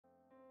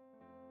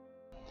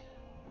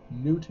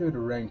Neutered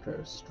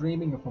rancor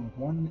streaming from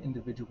one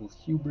individual's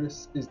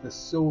hubris is the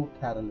sole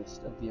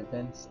catalyst of the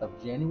events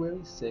of January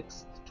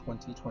 6,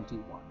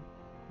 2021.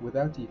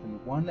 Without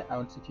even 1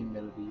 ounce of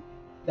humility,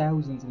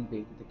 thousands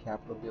invaded the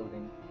Capitol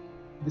building.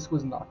 This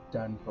was not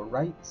done for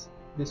rights,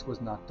 this was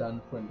not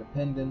done for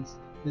independence,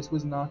 this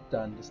was not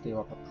done to stave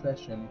off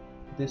oppression,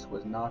 this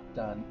was not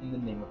done in the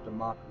name of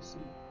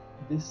democracy.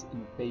 This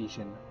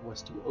invasion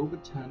was to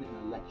overturn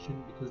an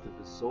election because the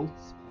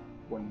results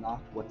were not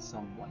what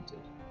some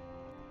wanted.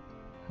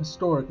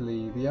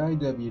 Historically, the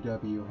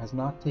IWW has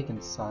not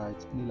taken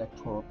sides in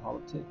electoral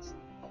politics,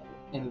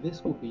 and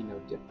this will be no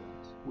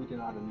different. We do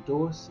not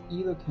endorse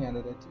either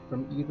candidate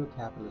from either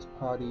capitalist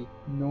party,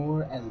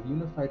 nor as a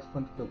unified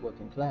front for the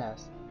working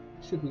class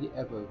should we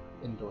ever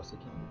endorse a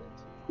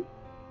candidate.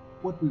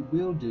 What we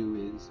will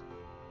do is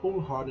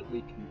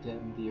wholeheartedly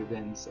condemn the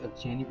events of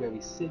January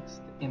 6th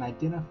and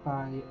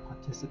identify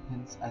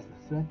participants as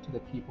the threat to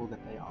the people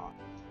that they are.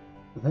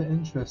 The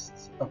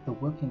interests of the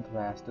working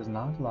class does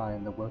not lie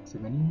in the works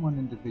of any one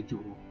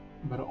individual,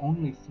 but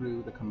only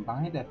through the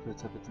combined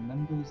efforts of its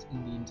members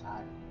in the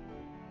entirety.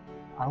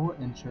 Our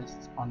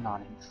interests are not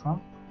in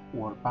Trump,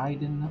 or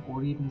Biden,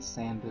 or even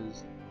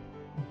Sanders,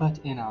 but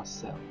in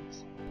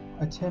ourselves.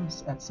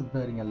 Attempts at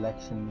subverting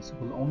elections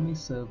will only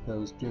serve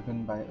those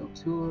driven by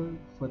hauteur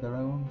for their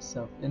own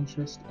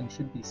self-interest and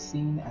should be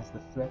seen as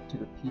the threat to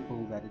the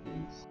people that it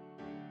is.